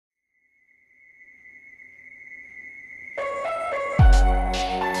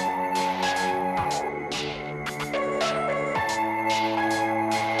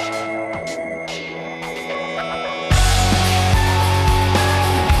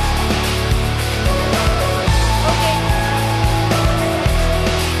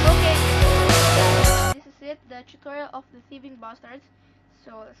of the Thieving Bastards.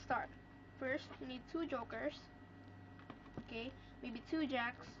 So let's start. First, you need 2 jokers. Okay, maybe 2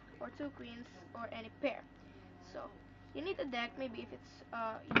 jacks or 2 queens or any pair. So you need a deck. Maybe if it's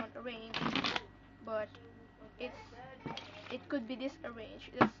you want arranged, but it's it could be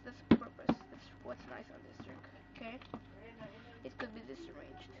disarranged. That's the purpose. That's what's nice on this trick. Okay, it could be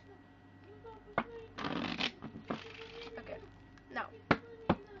disarranged. Okay, now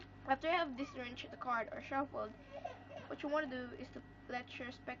after you have disarranged the card or shuffled, what you want to do is to let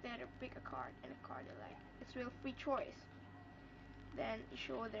your spectator pick a card, and a card they like. It's real free choice. Then you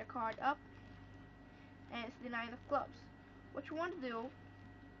show their card up, and it's the 9 of clubs. What you want to do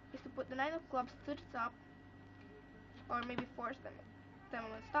is to put the 9 of clubs to the top, or maybe force them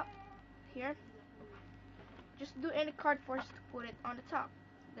on stop here. Just do any card first to put it on the top.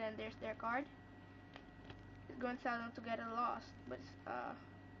 Then there's their card. It's going to tell them to get a lost, but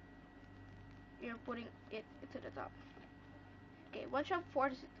you're putting it to the top. Okay, once you have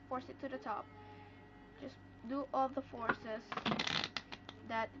force it to the top, just do all the forces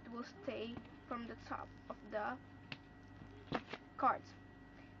that it will stay from the top of the cards.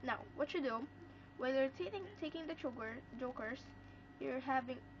 Now, what you do, when you're taking the jokers, you're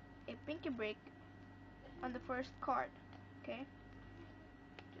having a pinky break on the first card. Okay,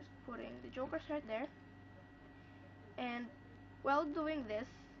 just putting the jokers right there, and while doing this,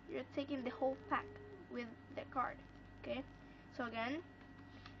 you're taking the whole pack with the card. Okay, so again,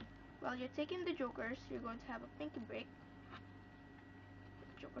 while you're taking the jokers, you're going to have a pinky break. Put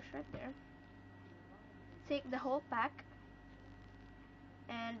the jokers right there. Take the whole pack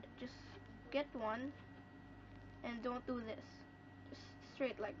and just get one, and don't do this. Just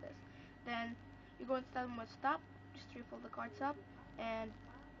straight like this. Then you're going to tell them what stop. Just triple the cards up, and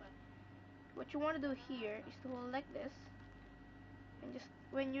what you want to do here is to hold like this, and just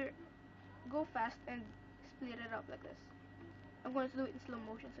when you go fast and split it up like this. I'm going to do it in slow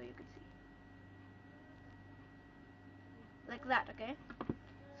motion so you can see. Like that, okay?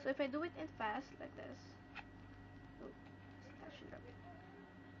 So if I do it in fast, like this. Ooh, stash it up.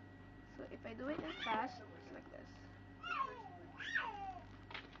 So if I do it in fast, it's like this.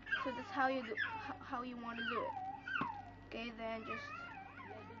 So that's how you do, how you want to do it. Okay, then just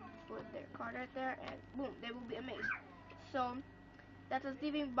put their card right there, and boom, they will be amazed. So that was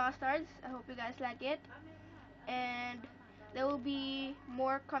Thieving Bastards. I hope you guys like it, and there will be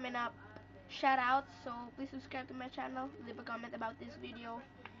more coming up. Shout out, so please subscribe to my channel, leave a comment about this video,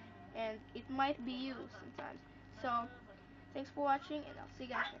 and it might be you sometimes. So thanks for watching, and I'll see you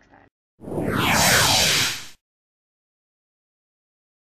guys next time.